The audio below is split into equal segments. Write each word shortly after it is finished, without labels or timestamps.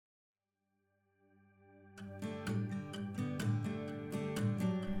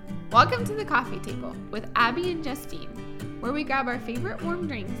Welcome to the coffee table with Abi and Justine, where we grab our favorite warm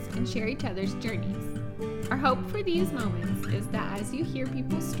drinks and share each other's journeys. Our hope for these moments is that as you hear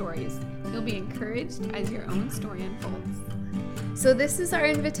people's stories, you'll be encouraged as your own story unfolds. So this is our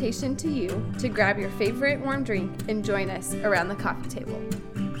invitation to you to grab your favorite warm drink and join us around the coffee table.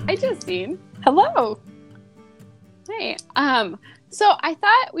 Hi, Justine. Hello. Hey. So I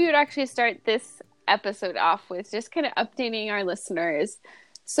thought we would actually start this episode off with just kind of updating our listeners.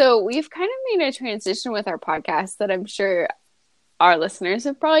 So we've kind of made a transition with our podcast that I'm sure our listeners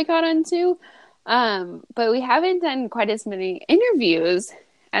have probably caught on to. But we haven't done quite as many interviews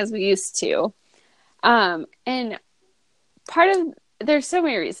as we used to. And there's so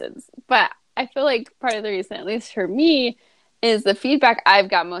many reasons, but I feel like part of the reason, at least for me, is the feedback I've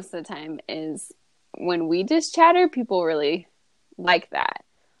got most of the time is when we just chatter, people really like that.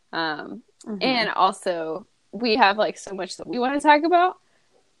 And also we have like so much that we want to talk about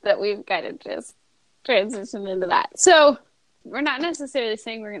that we've kind of just transitioned into that. So we're not necessarily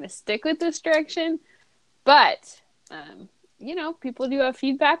saying we're going to stick with this direction, but, people do have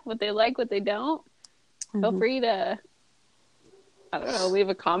feedback, what they like, what they don't. Feel free to, leave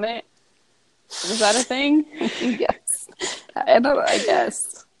a comment. Is that a thing? Yes. I don't know, I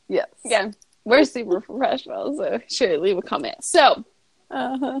guess. Yes. Yeah. We're super professional, so sure, leave a comment. So,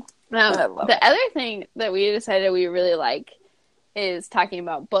 the other thing that we decided we really like is talking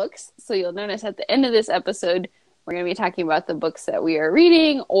about books. So you'll notice at the end of this episode, we're going to be talking about the books that we are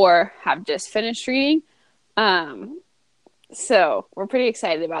reading or have just finished reading. So we're pretty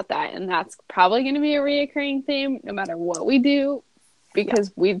excited about that. And that's probably going to be a reoccurring theme no matter what we do,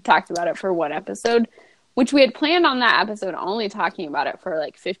 because we've talked about it for one episode, which we had planned on that episode only talking about it for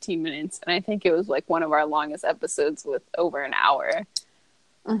like 15 minutes. And I think it was like one of our longest episodes with over an hour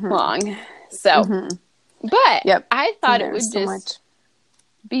long. So, but I thought it would just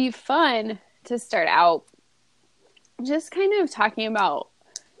be fun to start out just kind of talking about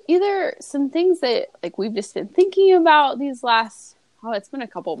either some things that like we've just been thinking about these last, it's been a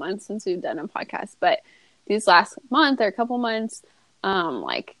couple months since we've done a podcast, but these last month or a couple months,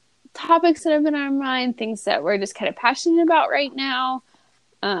 like topics that have been on our mind, things that we're just kind of passionate about right now,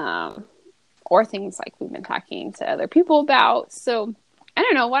 or things like we've been talking to other people about. So I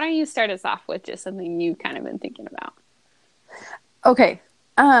don't know. Why don't you start us off with just something you've kind of been thinking about? Okay.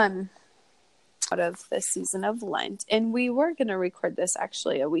 Out of this season of Lent, and we were going to record this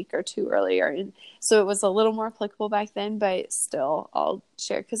actually a week or two earlier, and so it was a little more applicable back then, but still I'll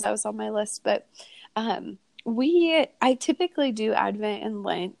share because that was on my list. But I typically do Advent and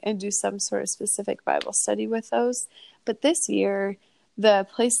Lent and do some sort of specific Bible study with those, but this year the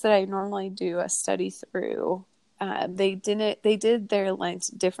place that I normally do a study through, they did their Lent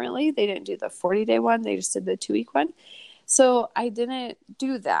differently. They didn't do the 40-day one, they just did the 2-week one. So I didn't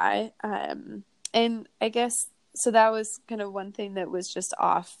do that. And I guess, so that was kind of one thing that was just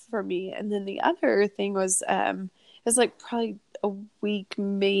off for me. And then the other thing was, it was like probably a week,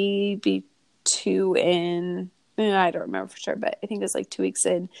 maybe 2 in, I don't remember for sure, but I think it was like 2 weeks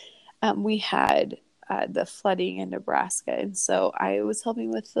in, we had the flooding in Nebraska. And so I was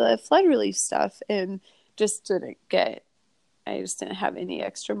helping with the flood relief stuff and just I just didn't have any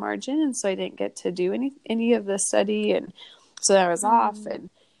extra margin. And so I didn't get to do any of the study. And so I was off. And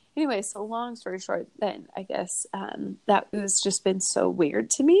anyway, so long story short, then I guess that has just been so weird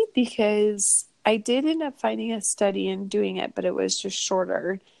to me because I did end up finding a study and doing it, but it was just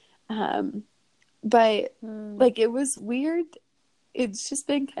shorter. But like, it was weird. It's just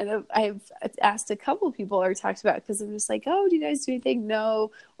been kind of, I've asked a couple people or talked about it because I'm just like, oh, do you guys do anything?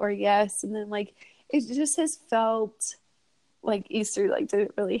 No or yes. And then like, it just has felt like Easter like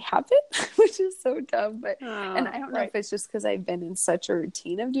didn't really happen, which is so dumb. But and I don't know if it's just because I've been in such a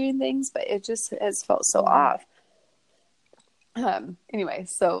routine of doing things, but it just has felt so off. Anyway,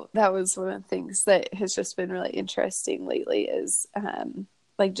 so that was one of the things that has just been really interesting lately is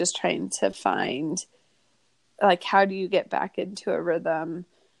like just trying to find like how do you get back into a rhythm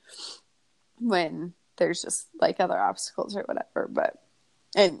when there's just like other obstacles or whatever. But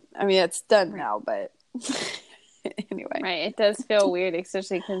and I mean it's done now, but anyway. Right. It does feel weird,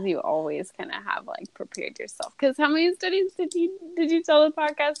 especially because you always kind of have like prepared yourself. Because how many studies did you tell the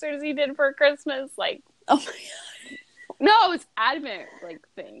podcasters you did for Christmas? Like, oh my God. No, it's Advent like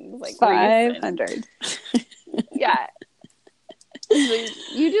things like 500. Yeah. So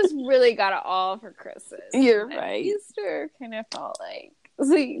you just really got it all for Christmas. You're right. Easter kind of felt like,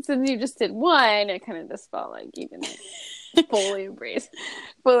 since you just did one, it kind of just felt like you didn't fully embrace.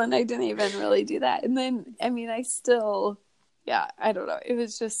 Well, and I didn't even really do that. And then, I mean, I still yeah, I don't know. It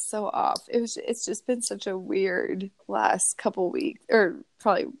was just so off. It's just been such a weird last couple weeks, or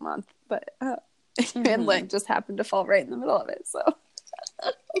probably month, but and Lent just happened to fall right in the middle of it. So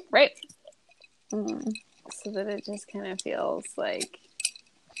right. So that it just kind of feels like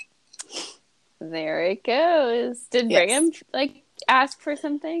there it goes. Did Brigham like ask for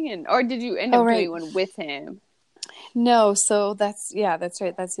something, or did you end up doing one with him? No, so that's right. That's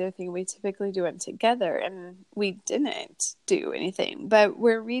the other thing. We typically do it together, and we didn't do anything. But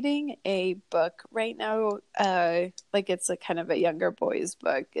we're reading a book right now. Like it's a kind of a younger boys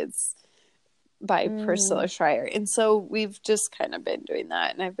book. It's by Priscilla Schreier, and so we've just kind of been doing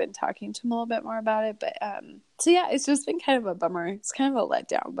that. And I've been talking to him a little bit more about it. But so yeah, it's just been kind of a bummer. It's kind of a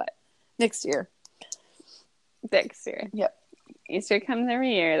letdown. But next year. Yep. Easter comes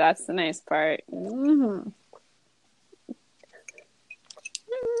every year. That's the nice part. Mm-hmm.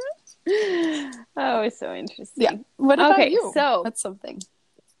 Oh, it's so interesting. Yeah. What about you? So that's something.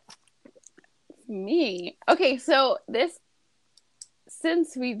 Me. Okay, so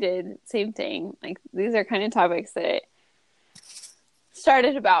since we did same thing, like these are kind of topics that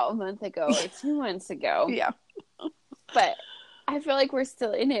started about a month ago or 2 months ago. Yeah. But I feel like we're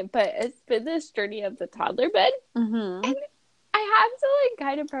still in it, but it's been this journey of the toddler bed. Mm-hmm. And I have to like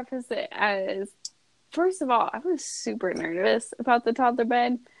kind of preface it as, first of all, I was super nervous about the toddler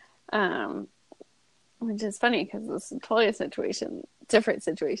bed. Which is funny because it's totally a different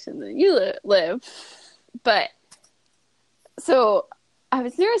situation than you live. But so I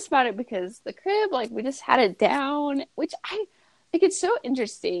was nervous about it because the crib, like we just had it down, which I think it's so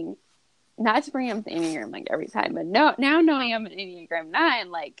interesting. Not to bring up the Enneagram like every time, but now knowing I'm an Enneagram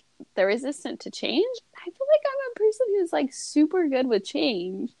 9, like the resistant to change, I feel like I'm a person who's like super good with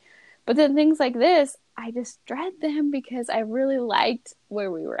change. But then things like this, I just dread them because I really liked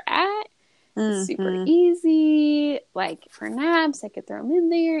where we were at. It's super easy. Like for naps, I could throw him in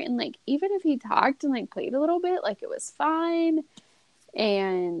there. And like, even if he talked and like played a little bit, like it was fine.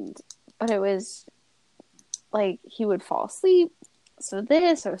 But it was like, he would fall asleep. So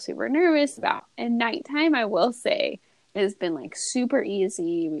this, I was super nervous about. And nighttime, I will say, it has been like super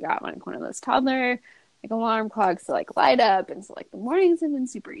easy. We got like one of those toddler like alarm clocks to like light up. And so like the mornings have been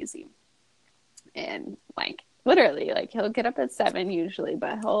super easy. And like literally, like he'll get up at 7 usually,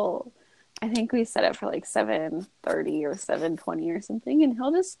 but I think we set it for like 7:30 or 7:20 or something, and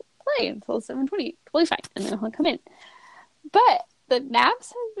he'll just play until 7:20, totally fine, and then he'll come in. But the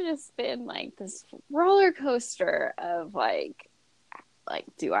naps have just been like this roller coaster of like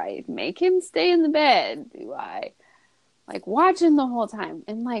do I make him stay in the bed? Do I like watch him the whole time?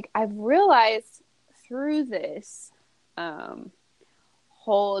 And like I've realized through this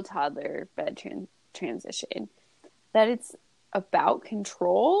whole toddler bed transition that it's about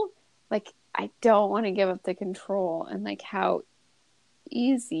control. Like I don't want to give up the control, and like how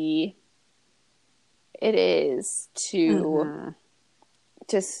easy it is to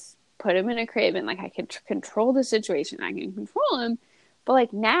just put him in a crib and like I can control the situation. I can control him. But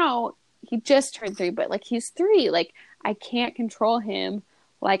like now he just turned 3, but like he's 3. Like I can't control him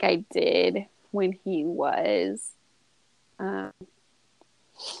like I did when he was an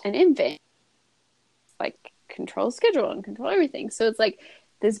infant. Like control schedule and control everything. So it's like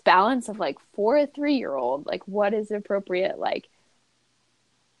this balance of like for a 3-year-old, like what is appropriate, like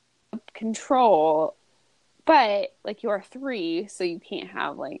control, but like you're 3, so you can't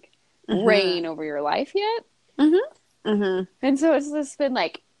have like reign over your life yet. And so it's just been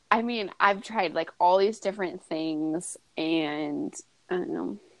like, I mean, I've tried like all these different things, and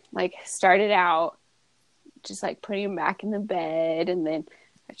like started out just like putting him back in the bed, and then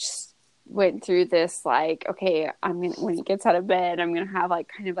I just went through this like, okay, when he gets out of bed, I'm gonna have like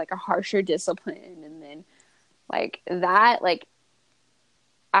kind of like a harsher discipline, and then like that, like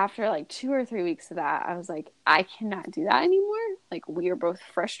after like 2 or 3 weeks of that, I was like, I cannot do that anymore. Like we are both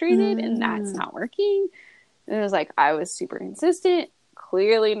frustrated, and that's not working. And it was like I was super consistent,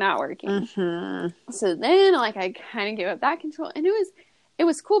 clearly not working. So then like I kind of gave up that control, and it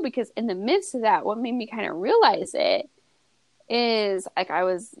was cool because in the midst of that, what made me kind of realize it is like I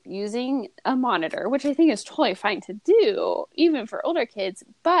was using a monitor, which I think is totally fine to do, even for older kids.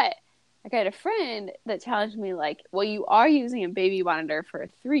 But like I had a friend that challenged me like, well, you are using a baby monitor for a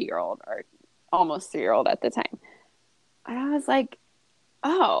 3-year-old or almost 3-year-old at the time. And I was like,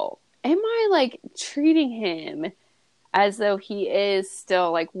 oh, am I like treating him as though he is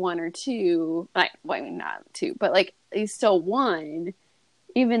still like 1 or 2? Like, well, I mean, not 2, but like he's still 1,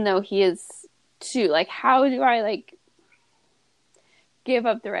 even though he is 2. Like, how do I like give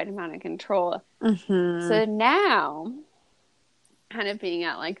up the right amount of control? So now, kind of being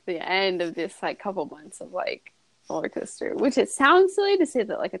at like the end of this like couple months of like roller coaster, which it sounds silly to say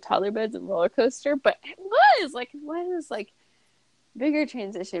that like a toddler bed's a roller coaster, but it was like bigger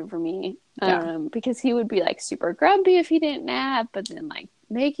transition for me. Because he would be like super grumpy if he didn't nap, but then like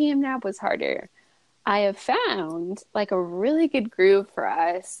making him nap was harder. I have found like a really good groove for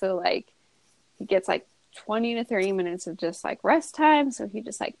us. So like he gets like 20 to 30 minutes of just like rest time. So he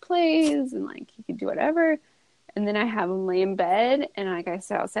just like plays and like he can do whatever. And then I have him lay in bed and like I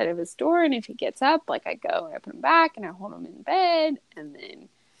sit outside of his door. And if he gets up, like I go and I put him back and I hold him in bed. And then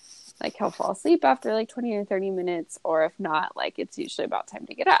like he'll fall asleep after like 20 or 30 minutes. Or if not, like it's usually about time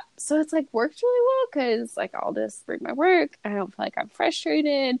to get up. So it's like worked really well because like I'll just bring my work. I don't feel like I'm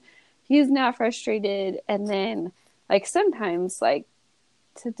frustrated. He's not frustrated. And then like sometimes like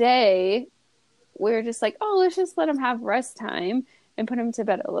today we're just like, oh, let's just let him have rest time and put him to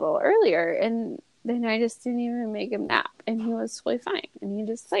bed a little earlier. And then I just didn't even make him nap and he was totally fine. And he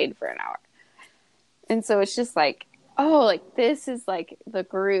just played for an hour. And so it's just like, oh, like this is like the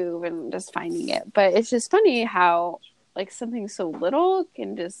groove and just finding it. But it's just funny how like something so little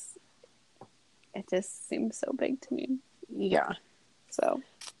can just, it just seems so big to me. Yeah. So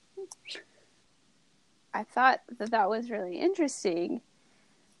I thought that was really interesting.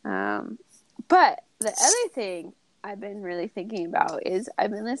 But the other thing I've been really thinking about is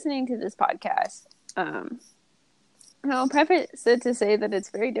I've been listening to this podcast. I'll preface it to say that it's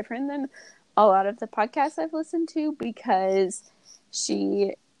very different than a lot of the podcasts I've listened to because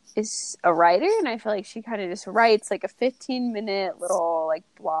she is a writer and I feel like she kind of just writes like a 15-minute little like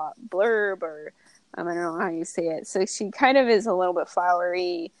blurb or I don't know how you say it. So she kind of is a little bit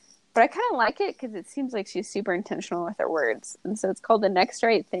flowery, but I kind of like it because it seems like she's super intentional with her words. And so it's called The Next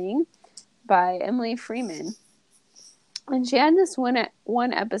Right Thing by Emily Freeman. And she had this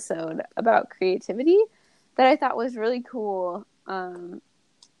one episode about creativity that I thought was really cool.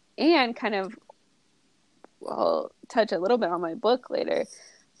 And kind of, well, touch a little bit on my book later.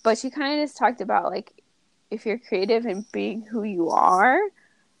 But she kind of just talked about, like, if you're creative and being who you are,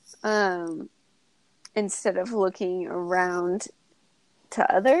 instead of looking around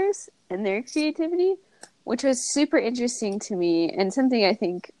to others and their creativity, which was super interesting to me and something I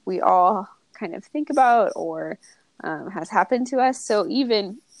think we all kind of think about or has happened to us. So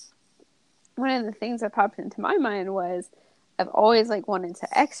even one of the things that popped into my mind was I've always like wanted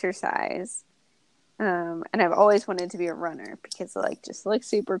to exercise, and I've always wanted to be a runner because it like just looks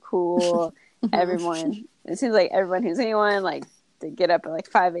super cool. It seems like everyone who's anyone like they get up at like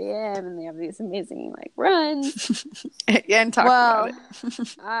 5 a.m. and they have these amazing like runs. And talk about it.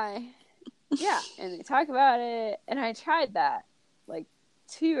 And they talk about it, and I tried that like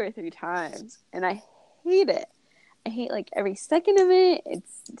 2 or 3 times, and I hate it. I hate like every second of it.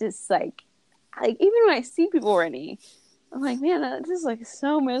 It's just like even when I see people running, I'm like, man, that's just like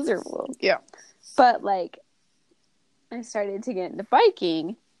so miserable. Yeah. But like, I started to get into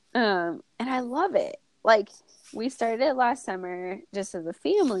biking, and I love it. Like, we started it last summer just as a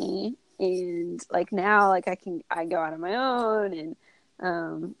family, and like now, like I go out on my own,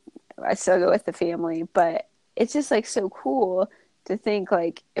 and I still go with the family. But it's just like so cool to think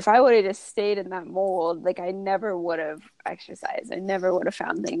like if I would have just stayed in that mold, like I never would have exercised. I never would have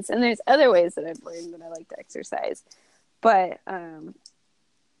found things. And there's other ways that I've learned that I like to exercise. But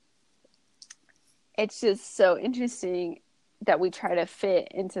it's just so interesting that we try to fit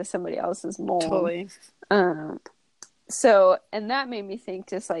into somebody else's mold. Totally. So, and that made me think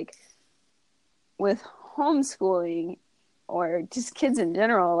just like with homeschooling or just kids in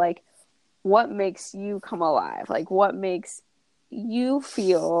general, like what makes you come alive? Like what makes you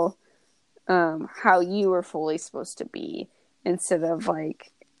feel how you are fully supposed to be instead of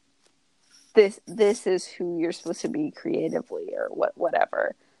like this is who you're supposed to be creatively or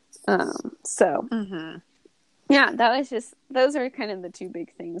whatever. So yeah, that was just those are kind of the 2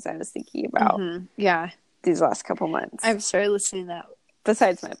 big things I was thinking about. Yeah, these last couple months. I've started listening to that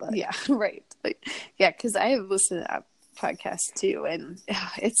besides my book. Yeah, right. Yeah, because I have listened to that podcast too, and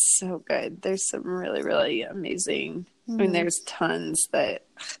it's so good. There's some really, really amazing. I mean, there's tons that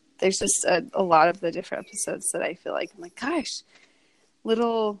there's just a lot of the different episodes that I feel like I'm like, gosh,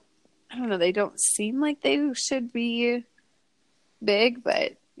 little. I don't know. They don't seem like they should be big,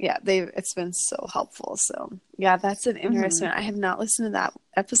 but yeah, it's been so helpful. So yeah, that's an interesting. I have not listened to that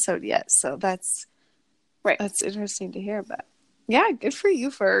episode yet, so that's right. That's interesting to hear. But yeah, good for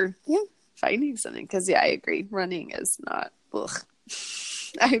you for finding something. Because yeah, I agree. Running is not. Ugh.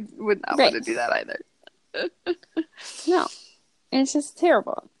 I would not want to do that either. No, it's just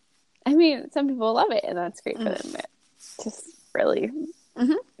terrible. I mean, some people love it, and that's great for them. But just really,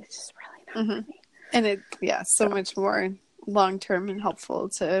 it's just really not for me. And it, so much more long term and helpful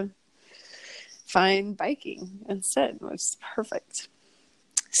to find biking instead, which is perfect.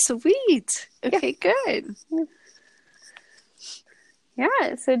 Sweet. Okay, good.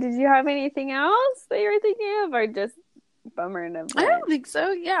 Yeah. So did you have anything else that you were thinking of, or just bummer and I don't think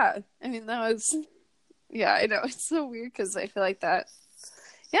so. Yeah. I mean, that was, yeah, I know. It's so weird because I feel like that,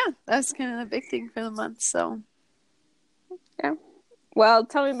 yeah, that's kind of the big thing for the month. So, yeah. Well,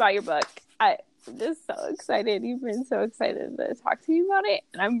 tell me about your book. I'm just so excited. You've been so excited to talk to me about it.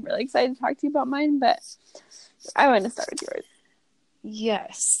 And I'm really excited to talk to you about mine, but I want to start with yours.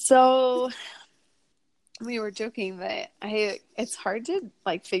 yes. So we were joking that it's hard to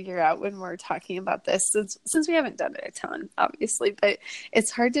like figure out when we're talking about this since we haven't done it a ton, obviously, but it's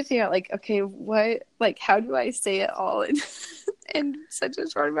hard to figure out like, okay, what, like, how do I say it all in, in such a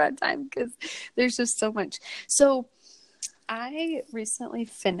short amount of time? Because there's just so much. So I recently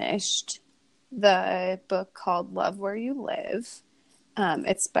finished the book called Love Where You Live.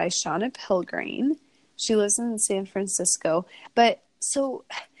 It's by Shauna Pilgreen. She lives in San Francisco. But so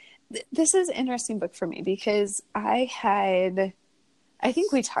this is an interesting book for me because I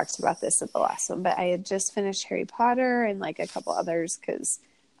think we talked about this at the last one, but I had just finished Harry Potter and like a couple others because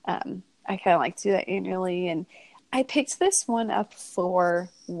I kind of like to do that annually. And I picked this one up for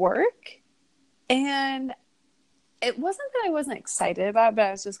work, and it wasn't that I wasn't excited about it, but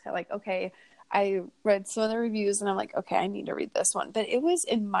I was just kind of like, okay, I read some of the reviews and I'm like, okay, I need to read this one. But it was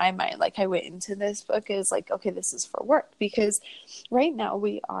in my mind, like I went into this book as like, okay, this is for work, because right now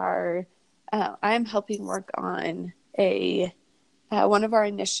I'm helping work on one of our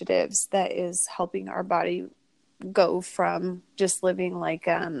initiatives that is helping our body go from just living like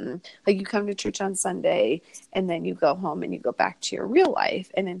you come to church on Sunday and then you go home and you go back to your real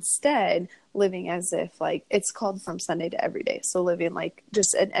life, and instead living as if like it's called From Sunday to Everyday. So living like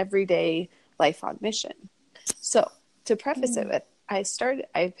just an everyday life on mission. So to preface it with, I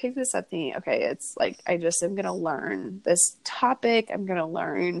picked this up thinking, okay, it's like I just am going to learn this topic. I'm going to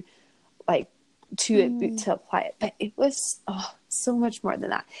learn like to apply it. But it was so much more than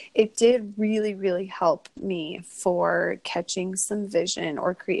that. It did really, really help me for catching some vision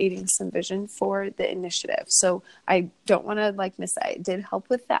or creating some vision for the initiative. So I don't want to like miss that. It did help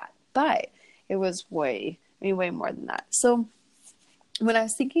with that, but it was way more than that. So when I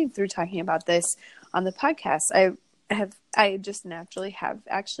was thinking through talking about this on the podcast, I just naturally have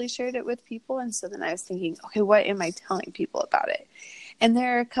actually shared it with people. And so then I was thinking, okay, what am I telling people about it? And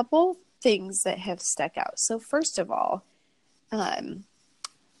there are a couple things that have stuck out. So first of all, I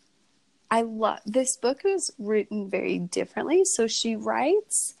love this book is written very differently. So she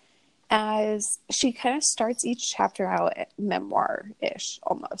writes as she kind of starts each chapter out memoir-ish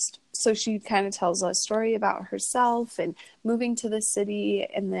almost. So she kind of tells a story about herself and moving to the city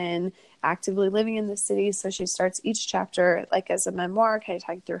and then actively living in the city. So she starts each chapter like as a memoir, kind of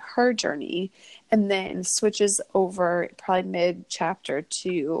talking through her journey, and then switches over probably mid-chapter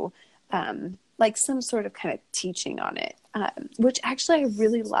to like some sort of kind of teaching on it, which actually I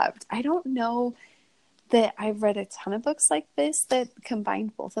really loved. I don't know that I've read a ton of books like this that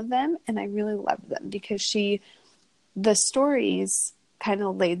combined both of them, and I really loved them because the stories kind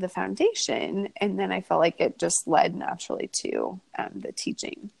of laid the foundation, and then I felt like it just led naturally to the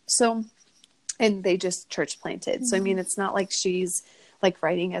teaching. So, and they just church planted. So, I mean, it's not like she's like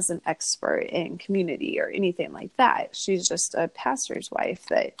writing as an expert in community or anything like that. She's just a pastor's wife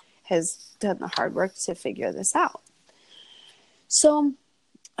that has done the hard work to figure this out. So,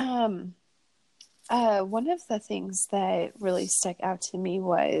 one of the things that really stuck out to me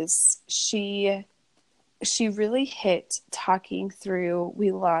was she really hit talking through,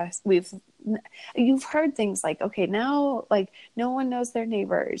 you've heard things like, okay, now like no one knows their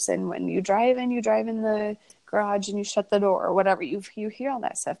neighbors. And when you drive in the garage and you shut the door or whatever, you hear all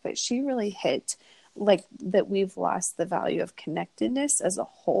that stuff. But she really hit like that we've lost the value of connectedness as a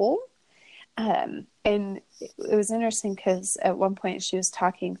whole. And it was interesting because at one point she was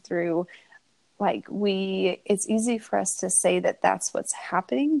talking through like it's easy for us to say that that's what's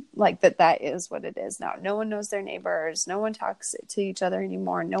happening, like that is what it is now. No one knows their neighbors. No one talks to each other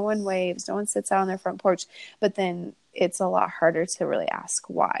anymore. No one waves. No one sits out on their front porch. But then it's a lot harder to really ask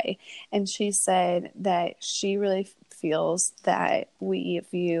why. And she said that she really feels that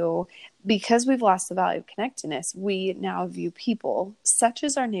because we've lost the value of connectedness, we now view people such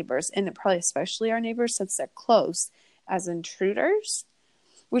as our neighbors, and probably especially our neighbors since they're close, as intruders,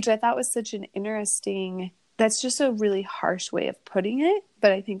 which I thought was such an interesting, that's just a really harsh way of putting it,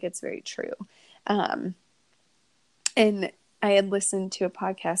 but I think it's very true. And I had listened to a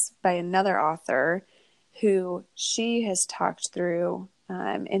podcast by another author who she has talked through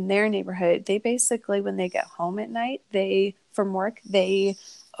in their neighborhood. They basically, when they get home at night, from work, they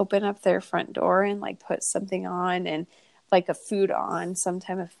open up their front door and like put something on and like a food on, some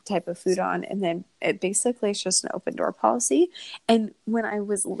type of food on, and then it basically is just an open door policy. And when I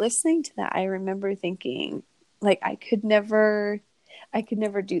was listening to that, I remember thinking, like, I could never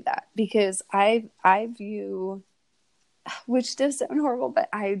do that, because I view, which does sound horrible, but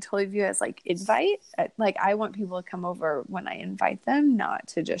I totally view it as like invite. Like, I want people to come over when I invite them, not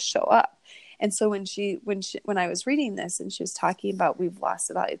to just show up. And so when I was reading this and she was talking about we've lost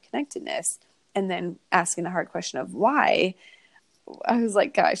the value of connectedness, and then asking the hard question of why, I was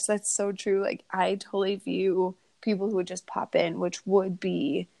like, gosh, that's so true. Like, I totally view people who would just pop in, which would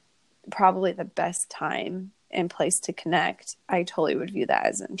be probably the best time and place to connect. I totally would view that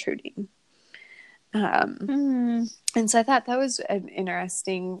as intruding. And so I thought that was an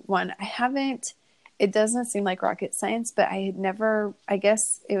interesting one. It doesn't seem like rocket science, but I had never, I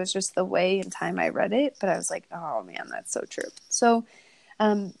guess it was just the way and time I read it, but I was like, oh man, that's so true. So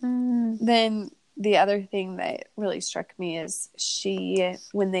then the other thing that really struck me is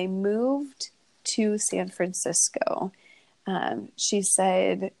when they moved to San Francisco, she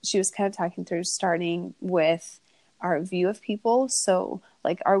said she was kind of talking through starting with our view of people. So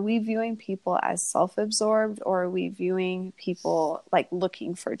like, are we viewing people as self-absorbed, or are we viewing people like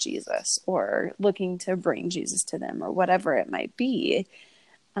looking for Jesus or looking to bring Jesus to them, or whatever it might be?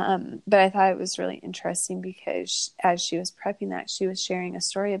 But I thought it was really interesting because as she was prepping that, she was sharing a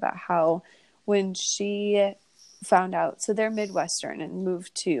story about how when she found out, so they're Midwestern and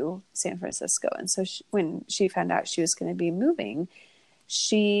moved to San Francisco. And so when she found out she was going to be moving,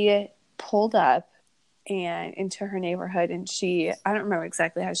 she pulled up and into her neighborhood, and I don't remember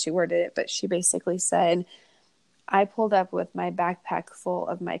exactly how she worded it, but she basically said, I pulled up with my backpack full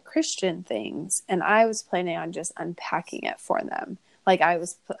of my Christian things, and I was planning on just unpacking it for them. Like,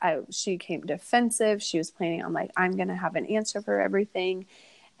 she came defensive. She was planning on like, I'm going to have an answer for everything.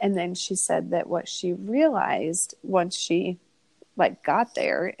 And then she said that what she realized once she like got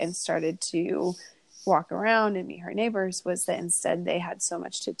there and started to walk around and meet her neighbors was that instead they had so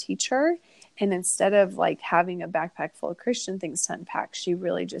much to teach her. And instead of like having a backpack full of Christian things to unpack, she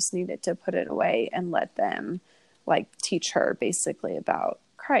really just needed to put it away and let them like teach her basically about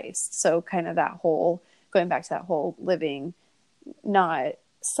Christ. So kind of going back to that whole living, not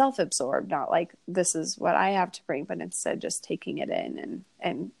self-absorbed, not like this is what I have to bring, but instead just taking it in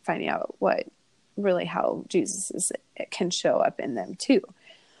and finding out how Jesus can show up in them too.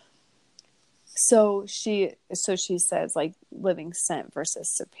 So she says like living sent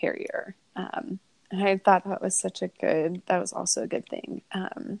versus superior. And I thought that was also a good thing.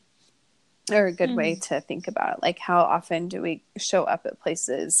 Or a good way to think about it. Like, how often do we show up at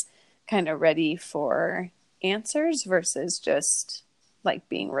places kind of ready for answers versus just like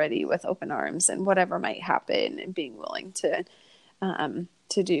being ready with open arms and whatever might happen and being willing to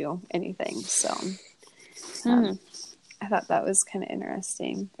do anything. So I thought that was kind of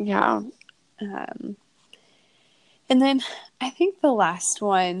interesting. Yeah. And then I think the last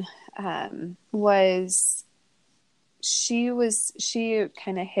one was she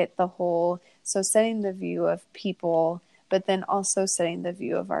kind of hit the whole, so setting the view of people, but then also setting the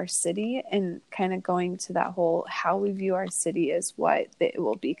view of our city, and kind of going to that whole, how we view our city is what it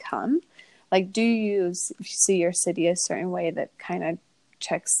will become. Like, do you see your city a certain way that kind of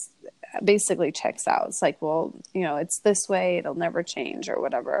basically checks out? It's like, well, it's this way, it'll never change or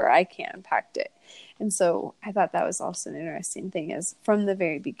whatever, or I can't impact it. And so I thought that was also an interesting thing, is from the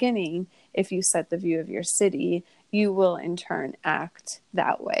very beginning, if you set the view of your city, you will in turn act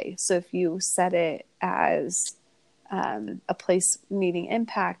that way. So if you set it as a place needing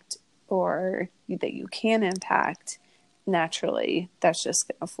impact, or that you can impact, naturally, that's just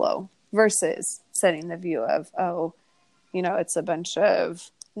going to flow. Versus setting the view of, it's a bunch of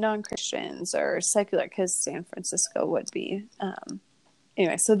non-Christians or secular, because San Francisco would be.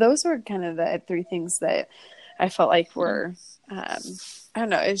 Anyway, so those were kind of the three things that I felt like were, I don't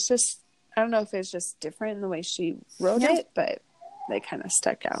know, I don't know if it's just different in the way she wrote it, but they kind of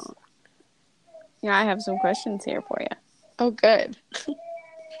stuck out. Yeah, I have some questions here for you. Oh, good.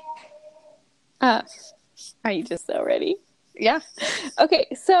 Are you just so ready? Yeah. Okay,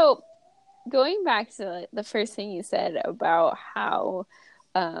 so going back to the first thing you said about how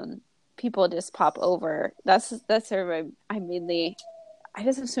people just pop over, that's sort of I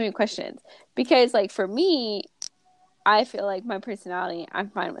just have so many questions, because like for me, I feel like my personality, I'm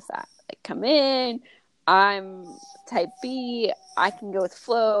fine with that. Like, come in, I'm type B, I can go with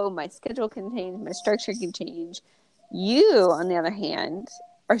flow, my schedule can change, my structure can change. You, on the other hand,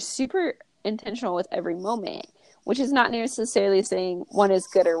 are super intentional with every moment, which is not necessarily saying one is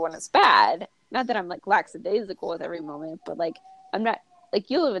good or one is bad. Not that I'm like lackadaisical with every moment, but like I'm not like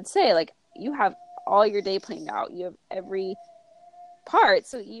you'll even say, like, you have all your day planned out. You have every part.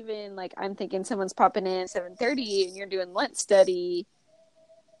 So even like I'm thinking someone's popping in at 7:30 and you're doing lunch study,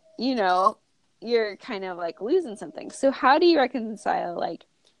 you know, you're kind of like losing something. So how do you reconcile like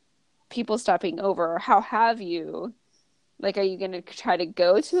people stopping over? Or how have you, like, are you going to try to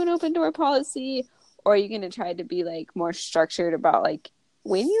go to an open door policy, or are you going to try to be like more structured about like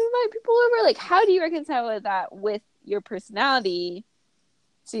when you invite people over? Like, how do you reconcile that with your personality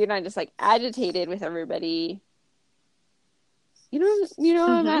so you're not just like agitated with everybody? You know what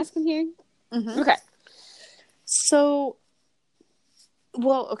I'm asking here? Okay. So,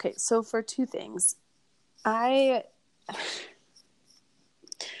 well, okay. So for two things, right.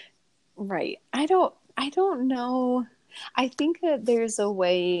 I don't know. I think that there's a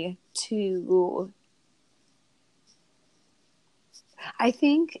way to, I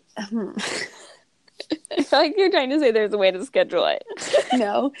think, I feel like you're trying to say there's a way to schedule it.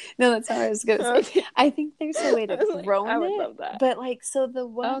 no, that's not what I was going to say. I think there's a way to grow I would it. love that. But like, so the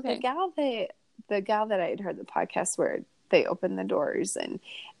gal that I had heard the podcast where they opened the doors, and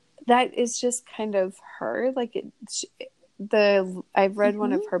that is just kind of her. Like I've read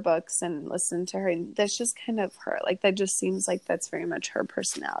one of her books and listened to her, and that's just kind of her. Like, that just seems like that's very much her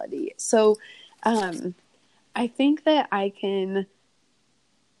personality. So, I think that I can.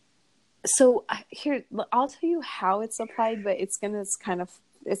 So here, I'll tell you how it's applied, but it's going to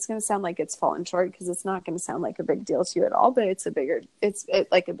sound like it's fallen short, because it's not going to sound like a big deal to you at all, but it's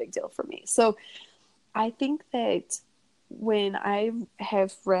like a big deal for me. So I think that when I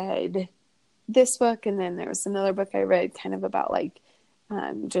have read this book, and then there was another book I read kind of about like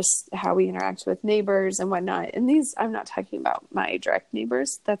just how we interact with neighbors and whatnot. And these, I'm not talking about my direct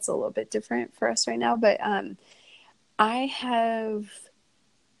neighbors. That's a little bit different for us right now. But I have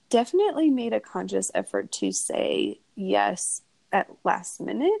definitely made a conscious effort to say yes at last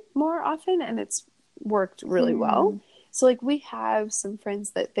minute more often, and it's worked really well. So like, we have some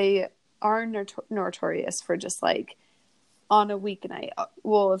friends that they are notorious for just like on a weeknight,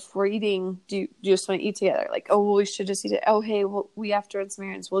 well, if we're eating, do you just want to eat together? Like, oh, well, we should just eat it. Oh, hey, well, we have to run some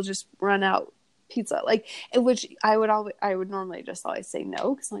errands, we'll just run out pizza. Like, which I would normally just always say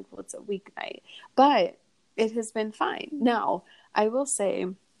no, because I'm like, well, it's a weeknight, but it has been fine. Now, I will say,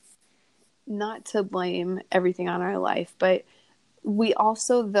 not to blame everything on our life, but we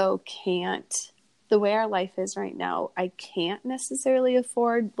also, though, can't, the way our life is right now, I can't necessarily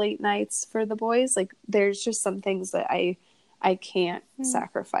afford late nights for the boys. Like, there's just some things that I can't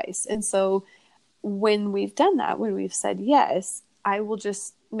sacrifice. And so when we've done that, when we've said yes, I will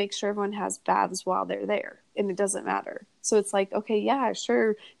just make sure everyone has baths while they're there, and it doesn't matter. So it's like, okay, yeah,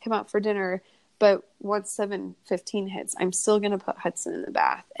 sure, come out for dinner, but once 7:15 hits, I'm still going to put Hudson in the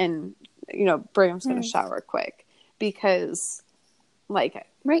bath, and Brigham's going to shower quick, because like,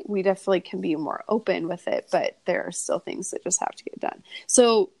 we definitely can be more open with it, but there are still things that just have to get done.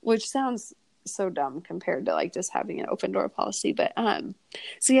 So, which sounds so dumb compared to like just having an open door policy. But,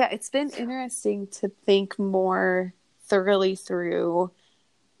 so yeah, it's been interesting to think more thoroughly through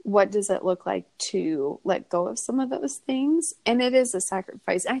what does it look like to let go of some of those things. And it is a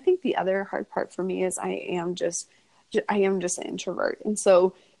sacrifice. I think the other hard part for me is I am just an introvert. And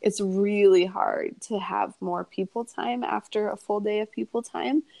so it's really hard to have more people time after a full day of people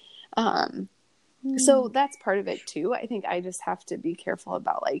time. So that's part of it too. I think I just have to be careful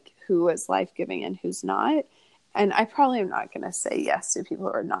about like who is life-giving and who's not. And I probably am not going to say yes to people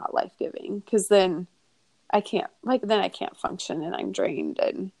who are not life-giving, because then I can't function, and I'm drained,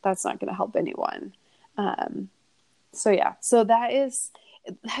 and that's not going to help anyone. So yeah, so that is,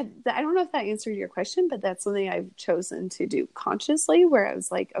 I don't know if that answered your question, but that's something I've chosen to do consciously, where I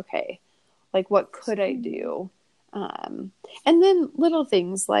was like, okay, like, what could I do? And then little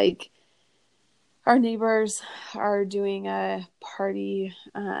things like our neighbors are doing a party.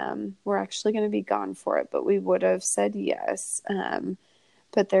 We're actually going to be gone for it, but we would have said yes.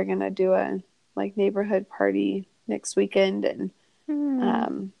 But they're going to do a like neighborhood party next weekend. And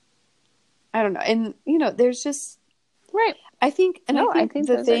I don't know. And, there's just, right. I think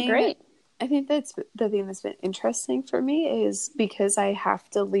those are great. I think that's the thing that's been interesting for me, is because I have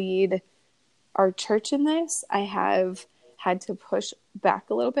to lead our church in this. I have had to push back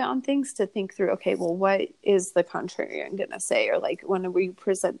a little bit on things to think through, okay, well, what is the contrarian going to say? Or like, when we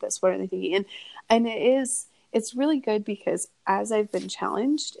present this, what are they thinking? And it's really good, because as I've been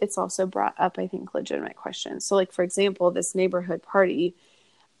challenged, it's also brought up, I think, legitimate questions. So like, for example, this neighborhood party,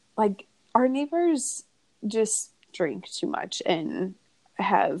 like, our neighbors just drink too much and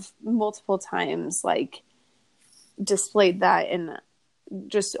have multiple times like displayed that. And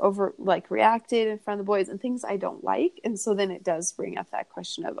just over like reacted in front of the boys and things I don't like. And so then it does bring up that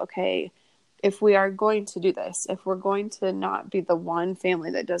question of, okay, if we are going to do this, if we're going to not be the one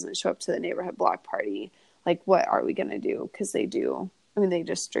family that doesn't show up to the neighborhood block party, like what are we going to do? Because they they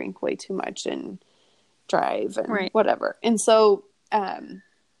just drink way too much and drive and whatever. And so,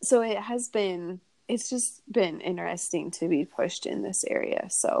 so it's just been interesting to be pushed in this area.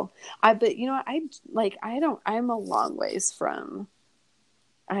 So but you know what, I'm a long ways from,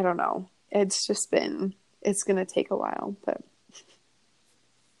 I don't know. It's going to take a while, but.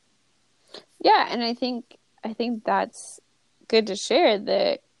 Yeah. And I think that's good to share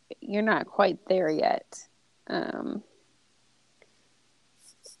that you're not quite there yet.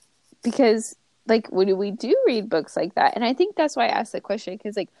 Because like, when we do read books like that, and I think that's why I asked the question,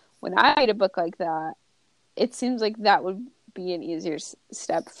 because like when I read a book like that, it seems like that would be an easier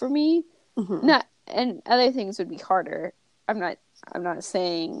step for me. Mm-hmm. And other things would be harder. I'm not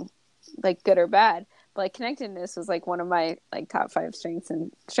saying like good or bad, but like connectedness was like one of my like top 5 strengths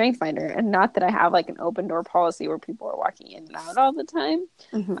in StrengthsFinder. And not that I have like an open door policy where people are walking in and out all the time.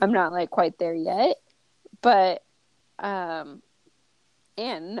 Mm-hmm. I'm not like quite there yet, but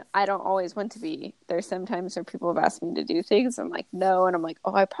and I don't always want to be. There's sometimes where people have asked me to do things, I'm like, no. And I'm like,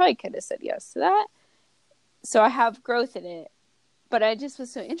 oh, I probably could have said yes to that. So I have growth in it. But it just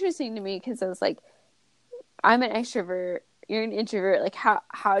was so interesting to me because I was like, I'm an extrovert, you're an introvert. Like,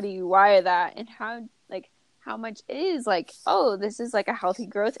 how do you wire that? And how much is like, oh, this is like a healthy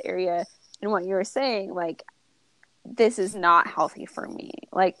growth area. And what you were saying, like, this is not healthy for me.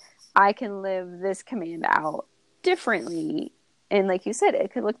 Like, I can live this command out differently. And like you said,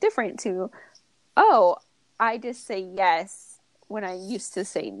 it could look different to, oh, I just say yes when I used to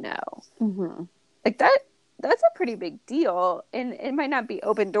say no. Mm-hmm. Like that's a pretty big deal. And it might not be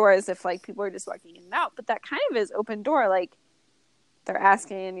open doors if like people are just walking in and out, but that kind of is open door. Like they're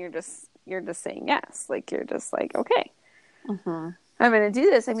asking and you're just saying yes. Like you're just like, okay, mm-hmm. I'm going to do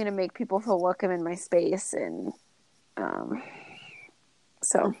this. I'm going to make people feel welcome in my space. And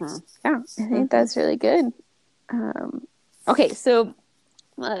so, mm-hmm. Yeah, I think mm-hmm. that's really good. Okay, so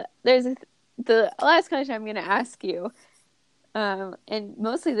there's the last question I'm going to ask you, and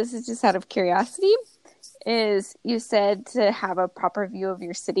mostly this is just out of curiosity, is you said to have a proper view of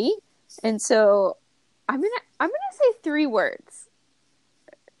your city, and so I'm gonna say 3 words.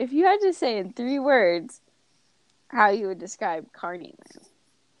 If you had to say in 3 words how you would describe Carneyland,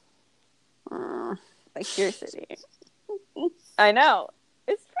 like your city. I know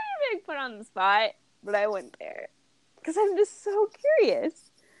it's pretty big put on the spot, but I went there. Because I'm just so curious.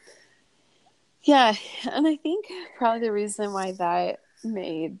 Yeah, and I think probably the reason why that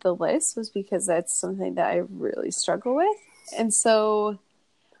made the list was because that's something that I really struggle with. And so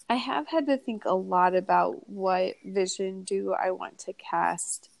I have had to think a lot about what vision do I want to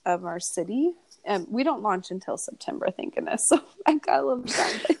cast of our city. We don't launch until September, thank goodness. So I've got a little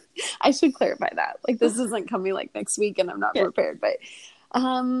time. But I should clarify that. Like this isn't coming like next week and I'm not prepared. But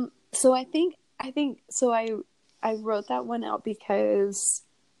so I think so I wrote that one out because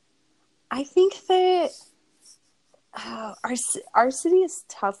I think that our city is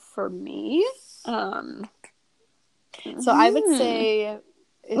tough for me. So I would say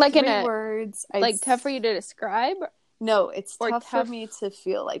like 3 words. Like tough for you to describe? No, it's tough for me to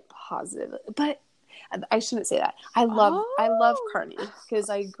feel like positive. But I shouldn't say that. I love Kearney because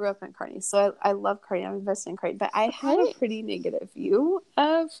I grew up in Kearney. So I love Kearney. I'm invested in Kearney. But I have a pretty negative view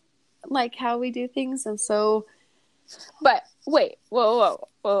of like how we do things. And so... But wait, whoa.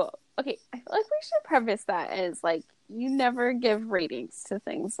 Okay, I feel like we should preface that as like you never give ratings to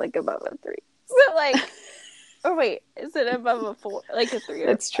things like above a 3. So like, or wait, is it above a 4? Like a 3?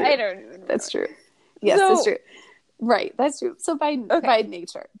 That's true. I don't even remember. That's true. Yes, that's true. Right, that's true. So by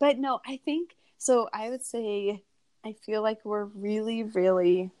nature, but no, I think so. I would say I feel like we're really,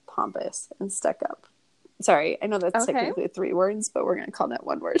 really pompous and stuck up. Sorry, I know that's technically 3 words, but we're gonna call that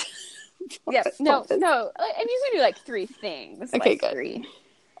 1 word. Yeah, no, and you can do like 3 things. Okay, like good. 3.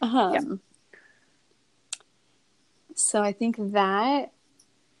 So I think that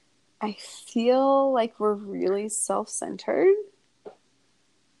I feel like we're really self-centered.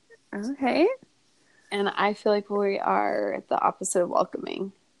 Okay. And I feel like we are the opposite of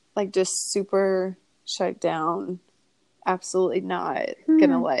welcoming. Like just super shut down. Absolutely not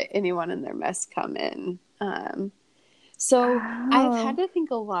gonna let anyone in their mess come in. So I've had to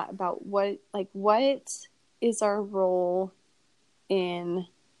think a lot about what is our role in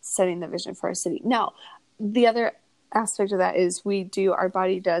setting the vision for our city. Now, the other aspect of that is our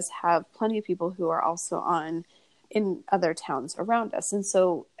body does have plenty of people who are also in other towns around us. And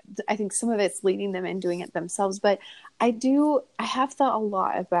so I think some of it's leading them and doing it themselves. But I have thought a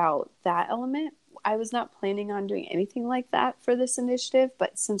lot about that element. I was not planning on doing anything like that for this initiative,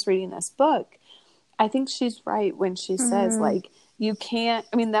 but since reading this book, I think she's right when she says, like, you can't,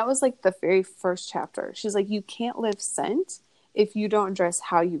 I mean, that was like the very first chapter. She's like, you can't live sent if you don't address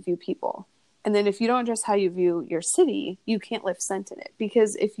how you view people. And then if you don't address how you view your city, you can't live sent in it.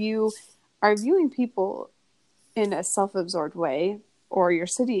 Because if you are viewing people in a self-absorbed way, or your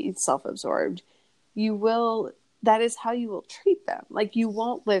city is self-absorbed, that is how you will treat them. Like, you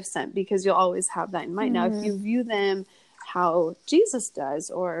won't live sent because you'll always have that in mind. Now, if you view them how Jesus does,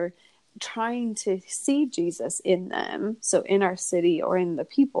 or trying to see Jesus in them, so in our city or in the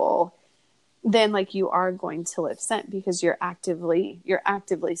people, then like you are going to live sent because you're actively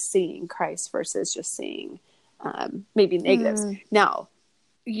seeing Christ versus just seeing maybe negatives. Now,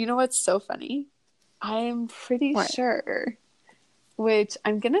 you know what's so funny? I'm pretty sure, which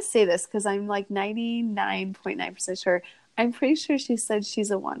I'm going to say this because I'm like 99.9% sure. I'm pretty sure she said she's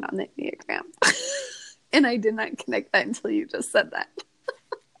a 1 on the Enneagram. And I did not connect that until you just said that.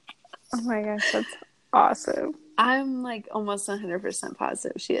 Oh my gosh, that's awesome. I'm like almost 100%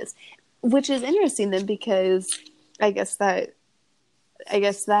 positive she is. Which is interesting then, because I guess that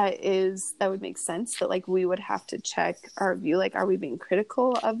would make sense that like we would have to check our view, like, are we being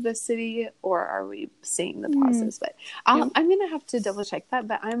critical of the city or are we seeing the positives? But I'm gonna have to double check that,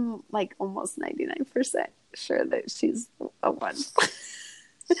 but I'm like almost 99% sure that she's a 1.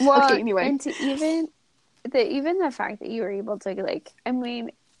 Well, okay, anyway, and to even the fact that you were able to, like, I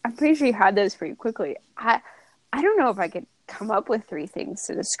mean, I'm pretty sure you had those pretty quickly. I don't know if I could come up with 3 things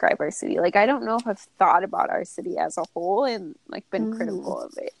to describe our city. Like, I don't know if I've thought about our city as a whole and like been critical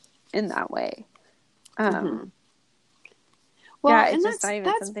of it in that way. well, yeah, and it's just not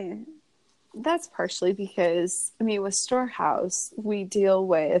even something. That's partially because, I mean, with Storehouse, we deal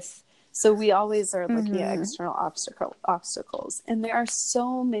with, so we always are looking at external obstacles, and there are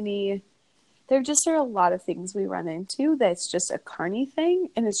so many. There just are a lot of things we run into that's just a Kearney thing,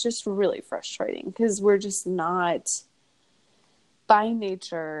 and it's just really frustrating because we're just not, by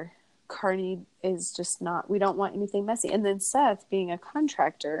nature, Kearney is just not, we don't want anything messy. And then Seth, being a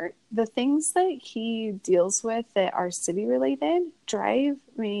contractor, the things that he deals with that are city related drive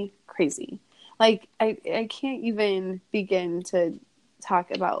me crazy. Like, I can't even begin to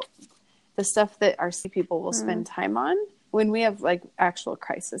talk about the stuff that our city people will spend time on when we have like actual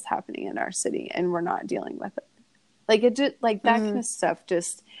crisis happening in our city and we're not dealing with it. Like, it just, like that kind of stuff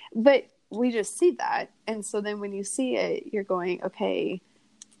just, but we just see that. And so then when you see it, you're going, okay,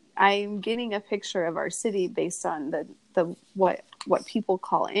 I'm getting a picture of our city based on the what people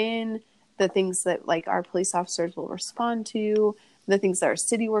call in, the things that like our police officers will respond to, the things that our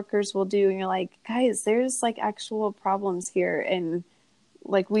city workers will do. And you're like, guys, there's like actual problems here. And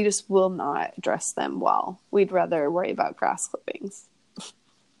like, we just will not address them well. We'd rather worry about grass clippings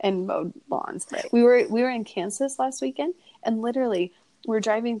and mowed lawns. Right. We were in Kansas last weekend, and literally we're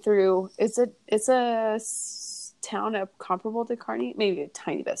driving through. It's a town up comparable to Kearney, maybe a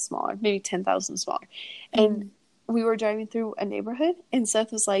tiny bit smaller, maybe 10,000 smaller. And we were driving through a neighborhood, and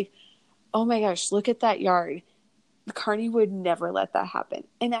Seth was like, "Oh my gosh, look at that yard. Kearney would never let that happen."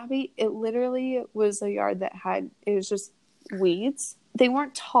 And Abby, it literally was a yard that it was just weeds. They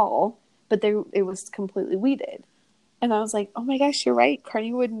weren't tall, but it was completely weeded. And I was like, oh my gosh, you're right.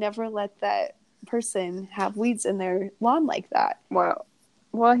 Kearney would never let that person have weeds in their lawn like that. Well,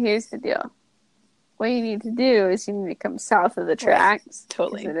 here's the deal. What you need to do is you need to come south of the tracks. Right.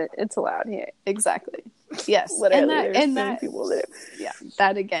 Totally. It's allowed here. Exactly. Yes. Literally, there's people do. Yeah.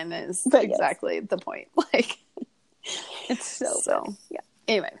 That again is exactly the point. Like, it's so yeah.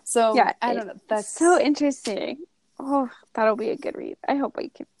 Anyway, so yeah, I don't know. That's so interesting. Oh, that'll be a good read. I hope I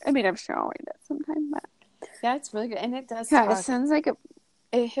can. I mean, I'm sure I'll read it sometime. But yeah, it's really good, and it does. Yeah, it sounds like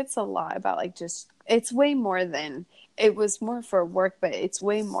it hits a lot about like just. It's way more than it was more for work, but it's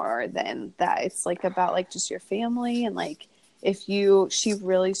way more than that. It's like about like just your family, and like she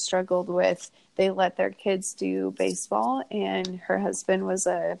really struggled with. They let their kids do baseball, and her husband was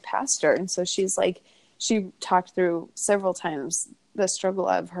a pastor, and so she talked through several times the struggle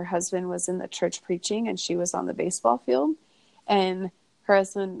of her husband was in the church preaching and she was on the baseball field, and her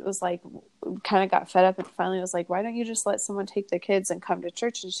husband was like, kind of got fed up and finally was like, why don't you just let someone take the kids and come to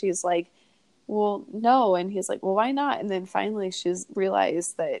church? And she's like, well, no. And he's like, well, why not? And then finally she's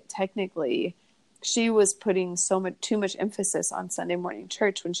realized that technically she was putting too much emphasis on Sunday morning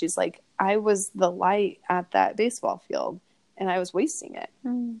church when she's like, I was the light at that baseball field and I was wasting it.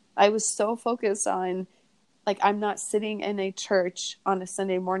 I was so focused on, like, I'm not sitting in a church on a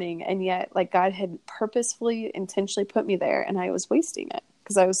Sunday morning, and yet, like, God had purposefully, intentionally put me there, and I was wasting it.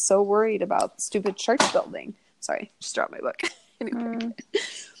 because I was so worried about the stupid church building. Sorry, just dropped my book. Anyway.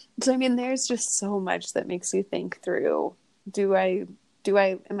 So I mean, there's just so much that makes you think through. Am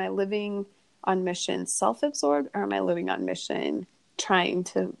I living on mission self-absorbed, or am I living on mission trying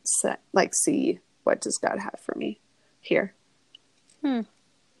to see what does God have for me here?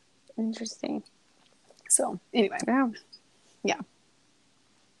 Interesting. So anyway, yeah.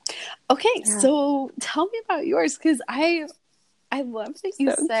 Okay, Yeah. so tell me about yours, because I love that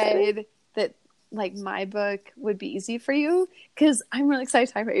you said that like my book would be easy for you, because I'm really excited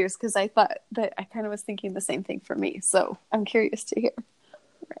to talk about yours, because I thought that I kind of was thinking the same thing for me. So I'm curious to hear.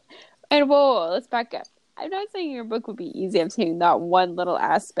 And whoa, let's back up. I'm not saying your book would be easy. I'm saying that one little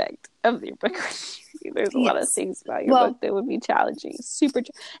aspect of your book. There's a lot of things about your book that would be challenging.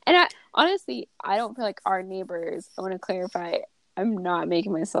 And honestly, I don't feel like our neighbors, I want to clarify, I'm not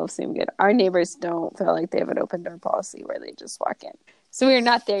making myself seem good. Our neighbors don't feel like they have an open door policy where they just walk in. So we're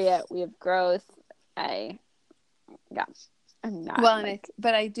not there yet. We have growth. I'm not. Well,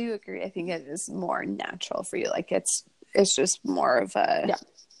 but I do agree. I think it is more natural for you. Like it's just more of a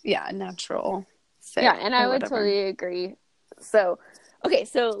natural fit. Yeah, and I would totally agree. So, okay,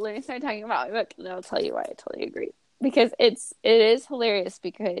 so let me start talking about my book, and I'll tell you why I totally agree. Because it is hilarious,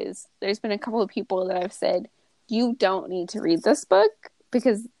 because there's been a couple of people that I've said, you don't need to read this book,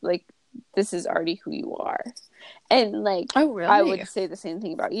 because like this is already who you are. And like, oh, really? I would say the same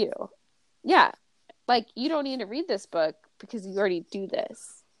thing about you. Yeah. Like, you don't need to read this book because you already do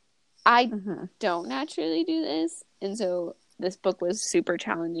this. I don't naturally do this. And so this book was super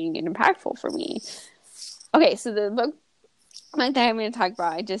challenging and impactful for me. Okay, so the book that I'm going to talk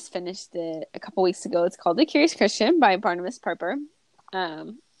about, I just finished it a couple weeks ago. It's called The Curious Christian by Barnabas Parper.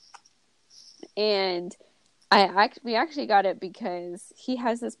 And we actually got it because he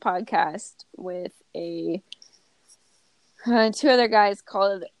has this podcast with two other guys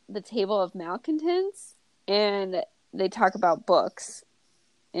called The Table of Malcontents, and they talk about books,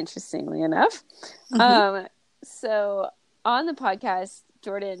 interestingly enough. So on the podcast,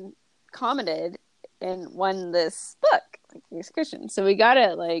 Jordan commented and won this book, like Curious Christian. So we got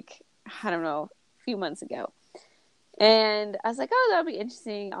it like, I don't know, a few months ago. And I was like, oh, that'll be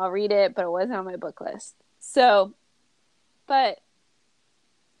interesting. I'll read it, but it wasn't on my book list. So, but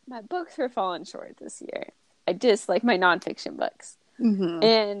my books were falling short this year. I just like my nonfiction books.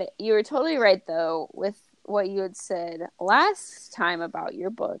 And you were totally right, though, with what you had said last time about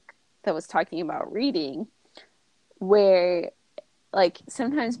your book that was talking about reading, where like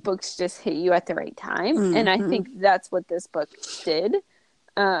sometimes books just hit you at the right time. And I think that's what this book did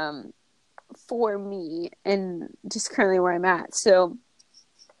for me, and just currently where I'm at. So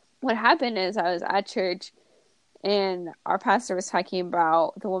what happened is I was at church, and our pastor was talking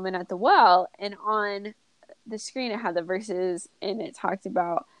about the woman at the well, and on the screen it had the verses, and it talked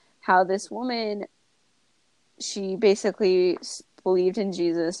about how this woman, she basically believed in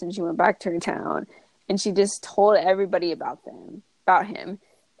Jesus, and she went back to her town, and she just told everybody about him.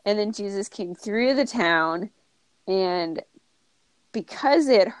 And then Jesus came through the town, and because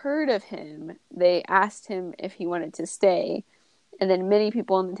they had heard of him, they asked him if he wanted to stay, and then many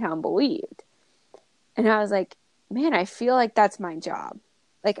people in the town believed. And I was like, man, I feel like that's my job.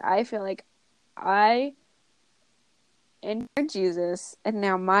 Like, I feel like I entered Jesus, and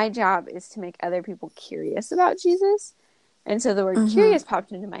now my job is to make other people curious about Jesus. And so the word curious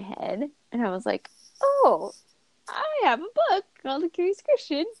popped into my head, and I was like, oh, I have a book called The Curious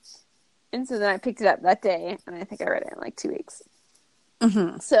Christian. And so then I picked it up that day, and I think I read it in like 2 weeks.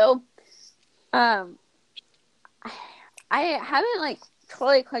 So, I haven't like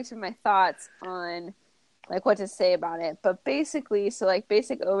totally collected my thoughts on like what to say about it, but basically, so like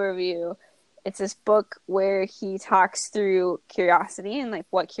basic overview, it's this book where he talks through curiosity and like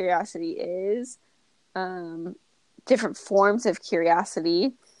what curiosity is, different forms of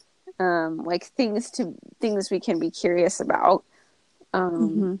curiosity, like things we can be curious about,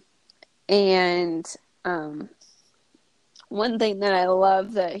 and one thing that I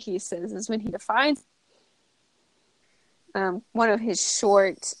love that he says is when he defines, one of his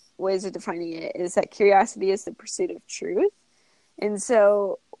short ways of defining it is that curiosity is the pursuit of truth. And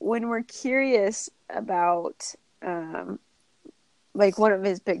so when we're curious about, like one of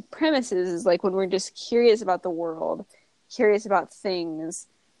his big premises is like when we're just curious about the world, curious about things,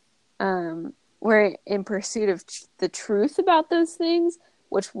 we're in pursuit of the truth about those things,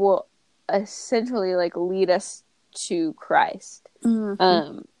 which will essentially like lead us to Christ,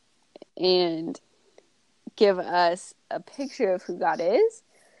 and give us a picture of who God is.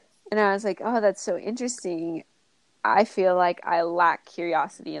 And I was like, oh, that's so interesting. I feel like I lack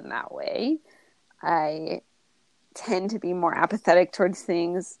curiosity in that way. I tend to be more apathetic towards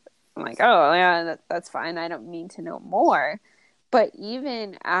things. I'm like, oh yeah, that's fine. I don't need to know more. But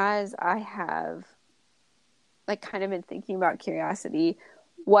even as I have like kind of been thinking about curiosity,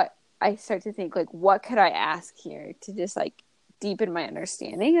 what I start to think like, what could I ask here to just like deepen my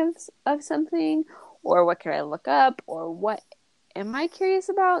understanding of something, or what could I look up, or what am I curious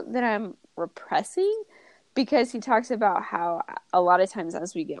about that I'm repressing? Because he talks about how a lot of times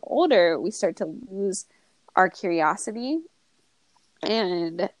as we get older, we start to lose our curiosity.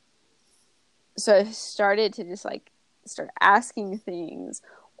 And so I started to just like start asking things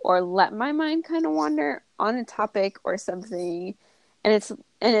or let my mind kind of wander on a topic or something. And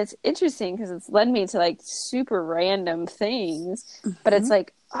it's interesting because it's led me to like super random things, but it's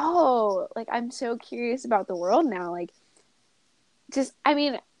like, oh, like I'm so curious about the world now. Like just, I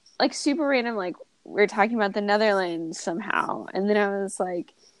mean, like super random, like we were talking about the Netherlands somehow. And then I was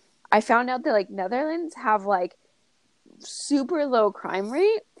like, I found out that like Netherlands have like super low crime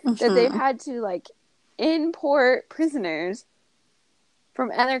rate, that they've had to like import prisoners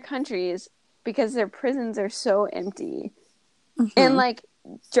from other countries because their prisons are so empty. And like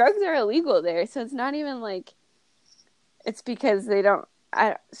drugs are illegal there, so it's not even like it's because they don't.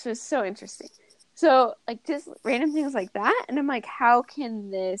 It's just so interesting. So like just random things like that, and I'm like, how can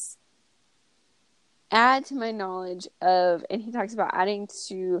this add to my knowledge of? And he talks about adding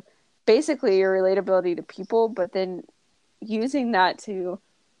to basically your relatability to people, but then using that to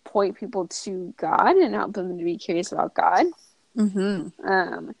point people to God and help them to be curious about God.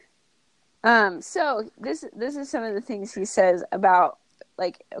 So this is some of the things he says about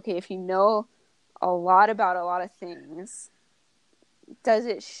like, okay, if you know a lot about a lot of things, does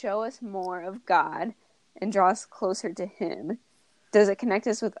it show us more of God and draw us closer to him? Does it connect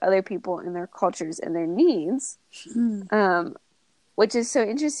us with other people and their cultures and their needs? Which is so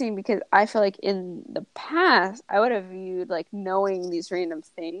interesting because I feel like in the past, I would have viewed like knowing these random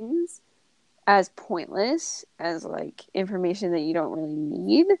things as pointless, as like information that you don't really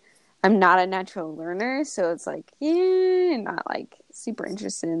need. I'm not a natural learner, so it's like, yeah, not like super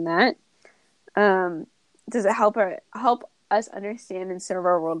interested in that. Does it help us understand and serve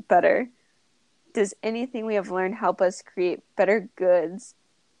our world better? Does anything we have learned help us create better goods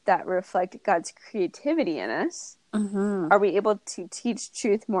that reflect God's creativity in us? Are we able to teach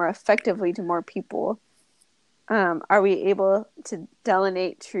truth more effectively to more people? Are we able to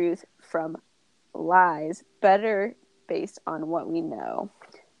delineate truth from lies better based on what we know?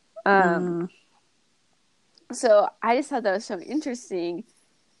 So I just thought that was so interesting.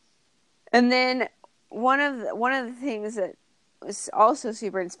 And then one of the things that was also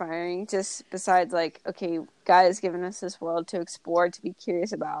super inspiring, just besides like, okay, God has given us this world to explore, to be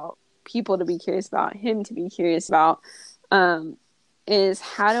curious about, people to be curious about, him to be curious about, is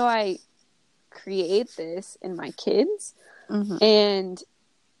how do I create this in my kids? And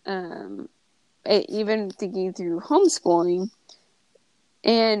even thinking through homeschooling.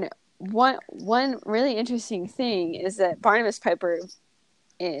 And one really interesting thing is that Barnabas Piper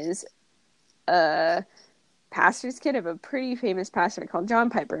is a pastor's kid of a pretty famous pastor called John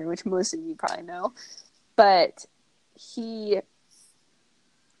Piper, which most of you probably know. But he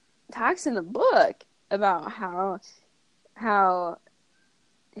talks in the book about how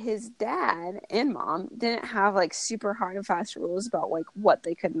his dad and mom didn't have like super hard and fast rules about like what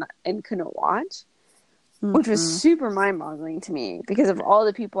they could not and couldn't watch, which was super mind-boggling to me because of all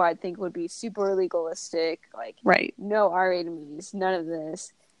the people I'd think would be super legalistic, like no R-rated movies, none of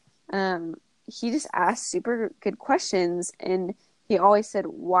this. He just asked super good questions, and he always said,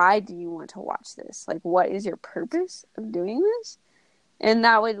 why do you want to watch this? Like, what is your purpose of doing this? And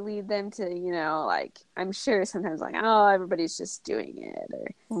that would lead them to, you know, like, I'm sure sometimes like, oh, everybody's just doing it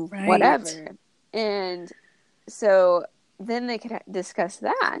or whatever. And so then they could discuss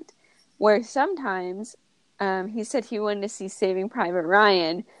that, where sometimes he said he wanted to see Saving Private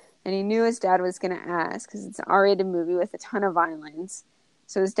Ryan, and he knew his dad was going to ask because it's an R-rated movie with a ton of violence.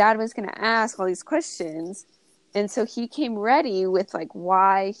 So his dad was going to ask all these questions. And so he came ready with like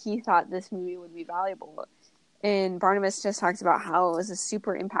why he thought this movie would be valuable. And Barnabas just talks about how it was a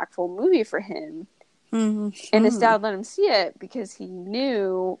super impactful movie for him. And his dad let him see it because he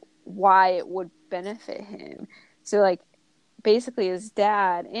knew why it would benefit him. So like basically his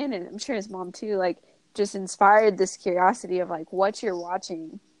dad, and I'm sure his mom too, like just inspired this curiosity of like what you're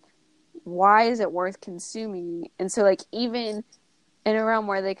watching. Why is it worth consuming? And so like even in a realm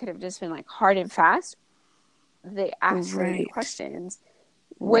where they could have just been like hard and fast, they asked really good questions,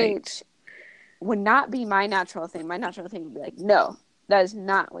 which would not be my natural thing. My natural thing would be like, no, that is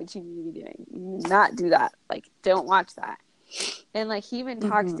not what you need to be doing. You do not do that. Like, don't watch that. And like he even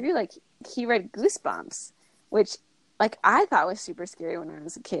talked through, like he read Goosebumps, which like I thought was super scary when I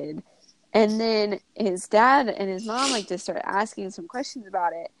was a kid. And then his dad and his mom like just started asking some questions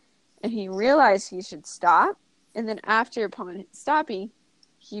about it, and he realized he should stop. And then upon stopping,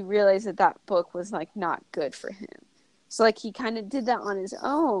 he realized that book was like not good for him. So like he kind of did that on his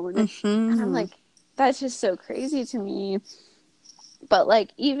own. Mm-hmm. And I'm like, that's just so crazy to me. But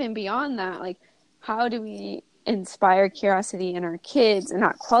like even beyond that, like how do we inspire curiosity in our kids and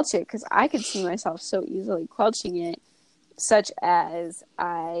not quelch it? Because I could see myself so easily quelching it, such as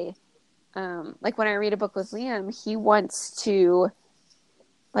like when I read a book with Liam, he wants to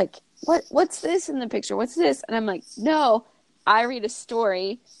like, what's this in the picture? What's this? And I'm like, no, I read a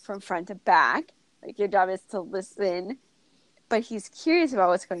story from front to back. Like your job is to listen, but he's curious about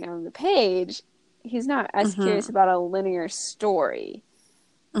what's going on the page. He's not as curious about a linear story.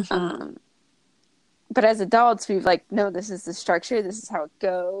 But as adults, we've like, no, this is the structure. This is how it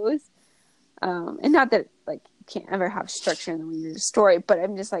goes. And not that like you can't ever have structure in the way you read a story, but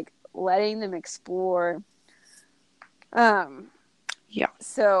I'm just like letting them explore. Yeah.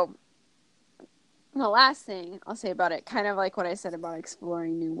 So the last thing I'll say about it, kind of like what I said about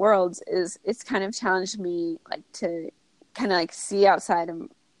exploring new worlds, is it's kind of challenged me like to kind of like see outside of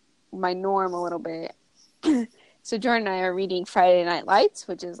my norm a little bit. So Jordan and I are reading Friday Night Lights,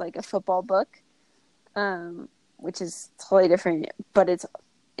 which is like a football book, which is totally different, but it's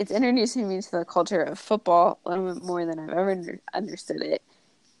introducing me to the culture of football a little bit more than I've ever understood it.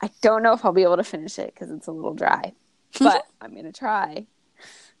 I don't know if I'll be able to finish it because it's a little dry, but I'm gonna try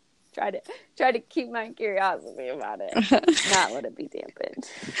to keep my curiosity about it, not let it be dampened.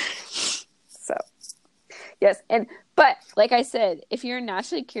 So, yes, but like I said, if you're a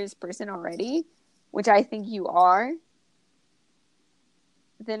naturally curious person already, which I think you are,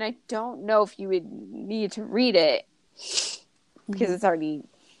 then I don't know if you would need to read it because it's already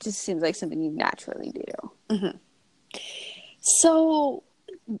just seems like something you naturally do. So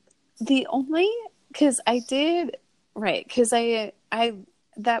because I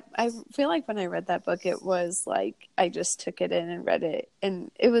feel like when I read that book, it was like I just took it in and read it,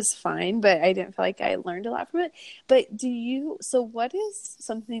 and it was fine, but I didn't feel like I learned a lot from it. But what is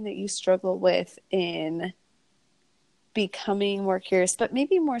something that you struggle with in becoming more curious, but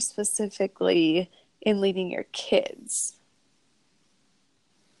maybe more specifically in leading your kids?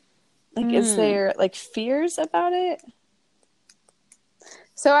 Like, is there like fears about it?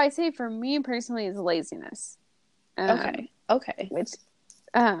 So I say for me personally is laziness. Okay. Which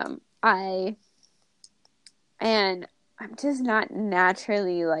I'm just not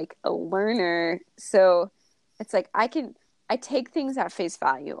naturally like a learner. So it's like I take things at face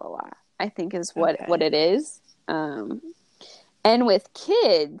value a lot, I think is what it is. And with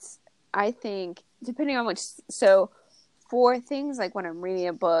kids, I think depending on so for things like when I'm reading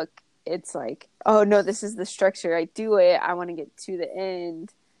a book, it's like, oh no, this is the structure. I do it. I want to get to the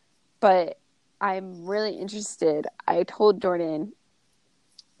end. But I'm really interested. I told Jordan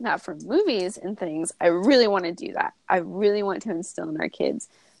that for movies and things, I really want to do that. I really want to instill in our kids.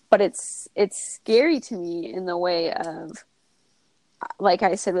 But it's scary to me in the way of, like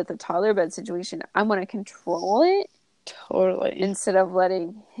I said with the toddler bed situation, I want to control it. Totally. Instead of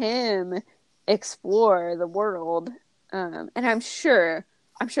letting him explore the world. And I'm sure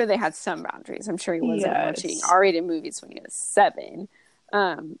they had some boundaries. I'm sure he wasn't watching R-rated movies when he was 7.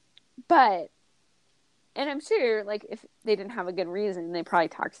 But, and I'm sure, like, if they didn't have a good reason, they probably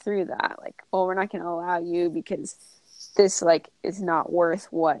talked through that. Like, well, we're not going to allow you because this, like, is not worth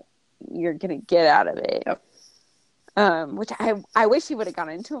what you're going to get out of it. Yep. Which I wish he would have gone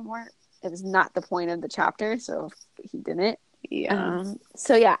into it more. It was not the point of the chapter, so he didn't. Yeah.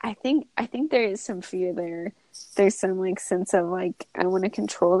 So yeah, I think there is some fear there. There's some like sense of like I want to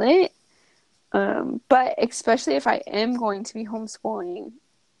control it. But especially if I am going to be homeschooling,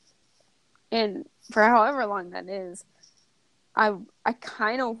 and for however long that is, I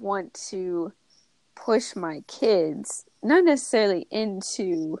kind of want to push my kids, not necessarily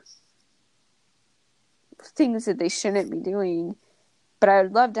into things that they shouldn't be doing, but I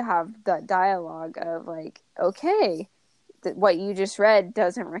would love to have that dialogue of like, okay, what you just read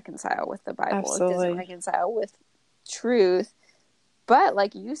doesn't reconcile with the Bible. Absolutely. It doesn't reconcile with truth. But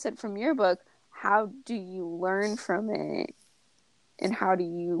like you said from your book, how do you learn from it? And how do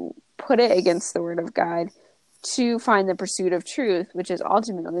you put it against the Word of God to find the pursuit of truth, which is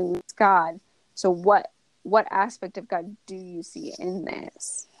ultimately God? So what aspect of God do you see in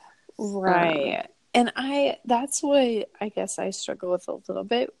this? Right. And that's what I guess I struggle with a little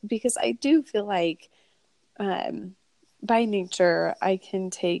bit, because I do feel like by nature I can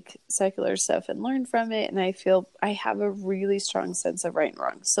take secular stuff and learn from it, and I feel I have a really strong sense of right and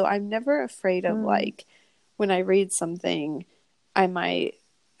wrong. So I'm never afraid of like when I read something, I might,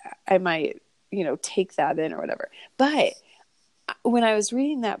 take that in or whatever. But when I was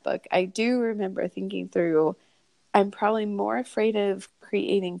reading that book, I do remember thinking through, I'm probably more afraid of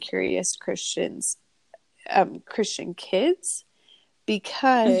creating curious Christian kids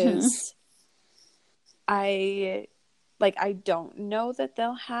because I don't know that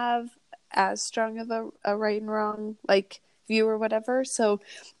they'll have as strong of a right and wrong view or whatever. So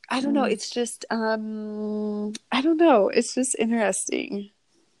I don't know. It's just I don't know. It's just interesting.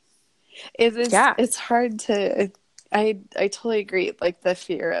 It is. Yeah. It's hard to. I totally agree. Like the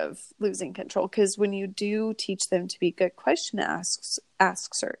fear of losing control, because when you do teach them to be good question askers,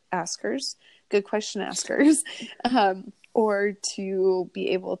 good question askers, or to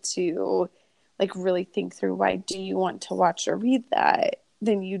be able to really think through, why do you want to watch or read that,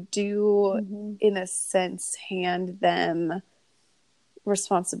 then you do in a sense hand them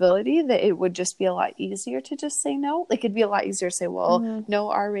responsibility that it would just be a lot easier to just say no. It'd be a lot easier to say, well, no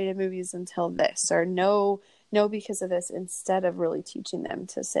R-rated movies until this, or no because of this, instead of really teaching them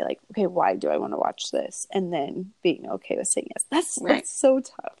to say okay, why do I want to watch this, and then being okay with saying yes. That's so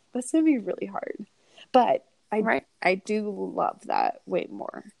tough. That's gonna be really hard, but I do love that way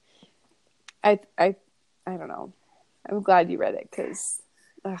more. I don't know. I'm glad you read it, because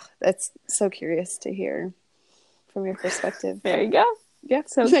that's so curious to hear from your perspective. There you go. Yeah,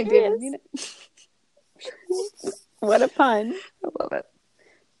 so I curious. didn't mean it. What a pun. I love it.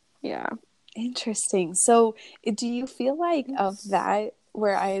 Yeah. Interesting. So do you feel like of that,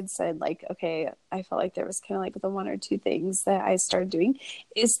 where I had said okay, I felt like there was kind of the one or two things that I started doing,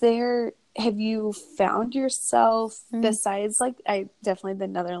 have you found yourself, besides I definitely the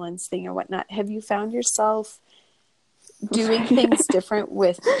Netherlands thing or whatnot, have you found yourself doing things different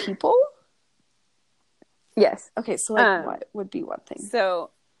with people? Yes. Okay, so what would be one thing?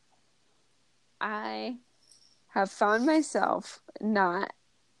 So I have found myself and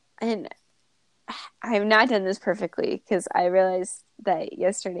I have not done this perfectly, because I realized that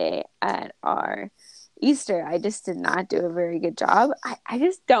yesterday at our Easter, I just did not do a very good job. I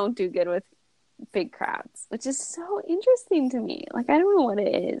just don't do good with big crowds, which is so interesting to me. I don't know what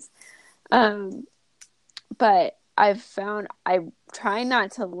it is. But I've found I try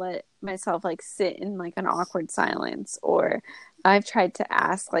not to let myself sit in an awkward silence, or I've tried to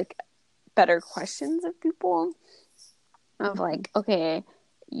ask better questions of people of okay,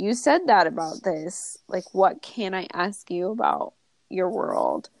 you said that about this, what can I ask you about your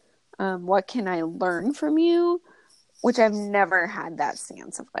world? What can I learn from you? Which I've never had that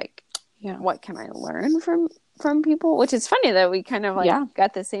stance of what can I learn from people? Which is funny that we kind of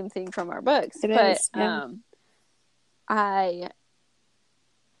got the same thing from our books. But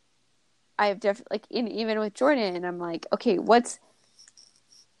I've definitely even with Jordan, I'm okay,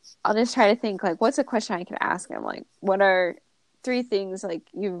 I'll just try to think what's a question I could ask him? What are 3 things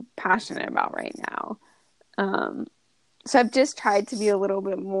you're passionate about right now? So I've just tried to be a little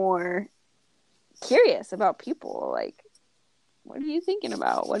bit more curious about people. What are you thinking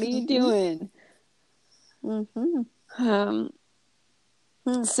about? What are you doing?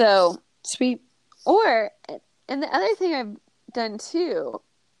 So sweet. And the other thing I've done too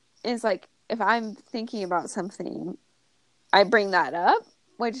is if I'm thinking about something, I bring that up,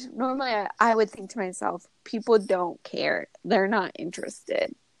 which normally I would think to myself, people don't care. They're not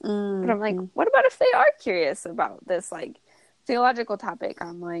interested. But I'm what about if they are curious about this theological topic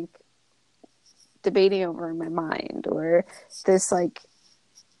I'm debating over in my mind, or this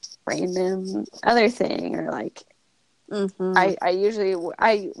random other thing, or I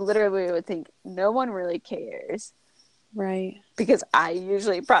literally would think no one really cares, right? Because I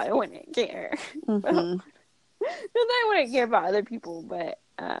usually probably wouldn't care. Not that I wouldn't care about other people, but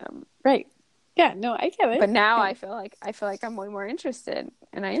right. Yeah, no, I get it. But now I feel like I'm way more interested,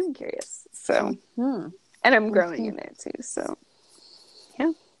 and I am curious. So, and I'm growing in it too. So,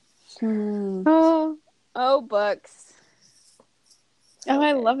 yeah. Oh, books. So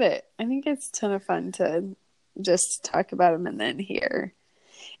I love it. I think it's a ton of fun to just talk about them and then hear.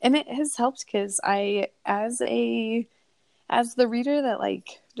 And it has helped, because as the reader that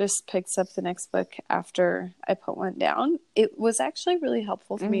just picks up the next book after I put one down, it was actually really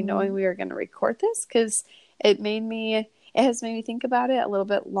helpful for me knowing we were going to record this, because it has made me think about it a little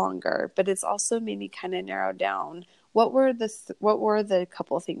bit longer, but it's also made me kind of narrow down what were the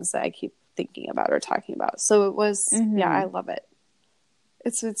couple of things that I keep thinking about or talking about. So it was, I love it.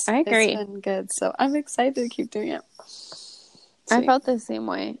 I agree. It's been good. So I'm excited to keep doing it. I felt the same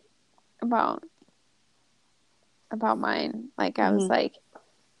way about mine. I was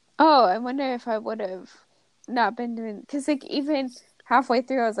oh, I wonder if I would have not been doing, because even halfway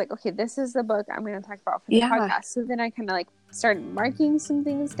through, I was like, okay, this is the book I'm going to talk about for the podcast. So then I kind of like started marking some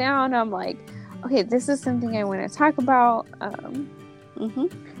things down. I'm like, okay, this is something I want to talk about.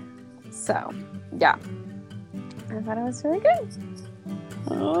 So, yeah. I thought it was really good.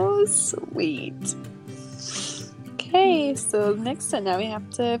 Oh, sweet. Okay, so next time now we have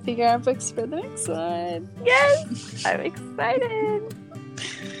to figure out books for the next one. Yes, I'm excited.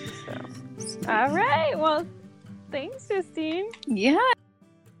 So, all right. Well, thanks, Justine. Yeah.